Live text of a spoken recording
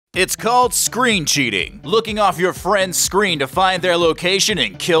It's called screen cheating, looking off your friend's screen to find their location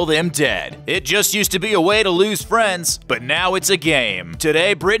and kill them dead. It just used to be a way to lose friends, but now it's a game.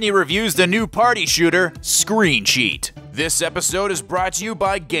 Today, Brittany reviews the new party shooter, Screen Cheat. This episode is brought to you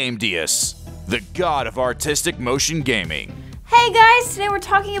by GameDeus, the god of artistic motion gaming. Hey guys, today we're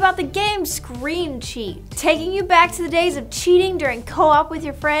talking about the game Screen Cheat. Taking you back to the days of cheating during co-op with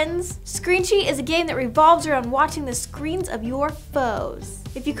your friends, Screen Cheat is a game that revolves around watching the screens of your foes.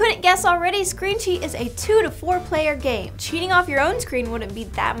 If you couldn't guess already, Screen Cheat is a 2 to 4 player game. Cheating off your own screen wouldn't be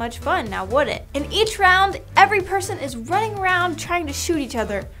that much fun, now would it? In each round, every person is running around trying to shoot each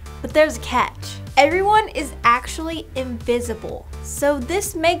other, but there's a catch. Everyone is actually invisible, so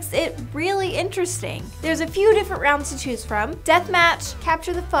this makes it really interesting. There's a few different rounds to choose from: deathmatch,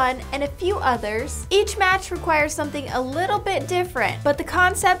 capture the fun, and a few others. Each match requires something a little bit different, but the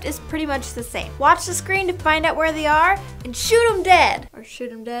concept is pretty much the same. Watch the screen to find out where they are and shoot them dead. Or shoot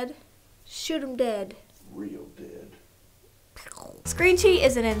them dead? Shoot them dead. Real dead. Screen Cheat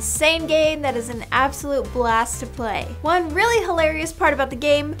is an insane game that is an absolute blast to play. One really hilarious part about the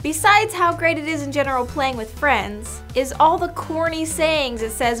game, besides how great it is in general playing with friends, is all the corny sayings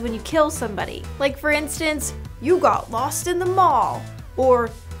it says when you kill somebody. Like for instance, "You got lost in the mall," or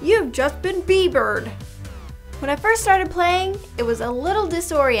 "You've just been Biebered." When I first started playing, it was a little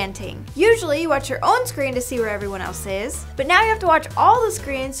disorienting. Usually you watch your own screen to see where everyone else is, but now you have to watch all the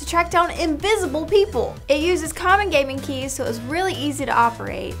screens to track down invisible people. It uses common gaming keys, so it was really easy to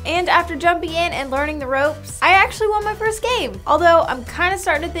operate. And after jumping in and learning the ropes, I actually won my first game. Although I'm kind of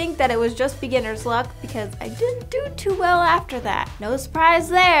starting to think that it was just beginner's luck because I didn't do too well after that. No surprise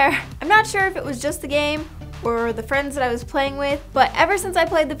there. I'm not sure if it was just the game or the friends that I was playing with, but ever since I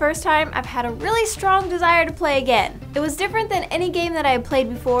played the first time, I've had a really strong desire to play again. It was different than any game that I had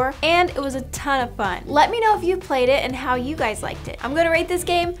played before, and it was a ton of fun. Let me know if you played it and how you guys liked it. I'm gonna rate this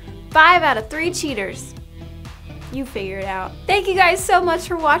game 5 out of 3 cheaters. You figure it out. Thank you guys so much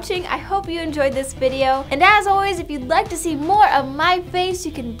for watching. I hope you enjoyed this video. And as always, if you'd like to see more of my face,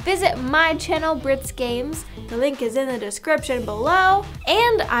 you can visit my channel, BRITTS Games. The link is in the description below.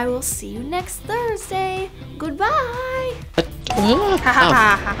 And I will see you next Thursday. Goodbye.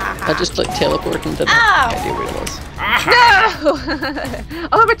 I just like teleported into the idea where it was. No!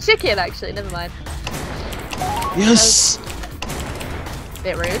 Oh, I'm a chicken actually, never mind. Yes!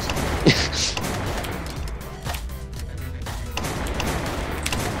 Bit rude.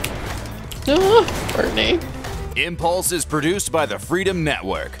 No, Bernie. Impulse is produced by the Freedom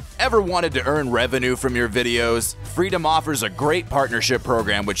Network. Ever wanted to earn revenue from your videos? Freedom offers a great partnership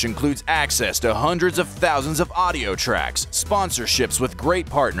program which includes access to hundreds of thousands of audio tracks, sponsorships with great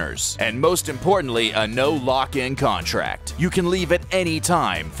partners, and most importantly, a no lock-in contract. You can leave at any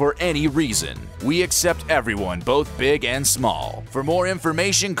time for any reason. We accept everyone, both big and small. For more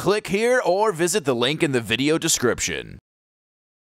information, click here or visit the link in the video description.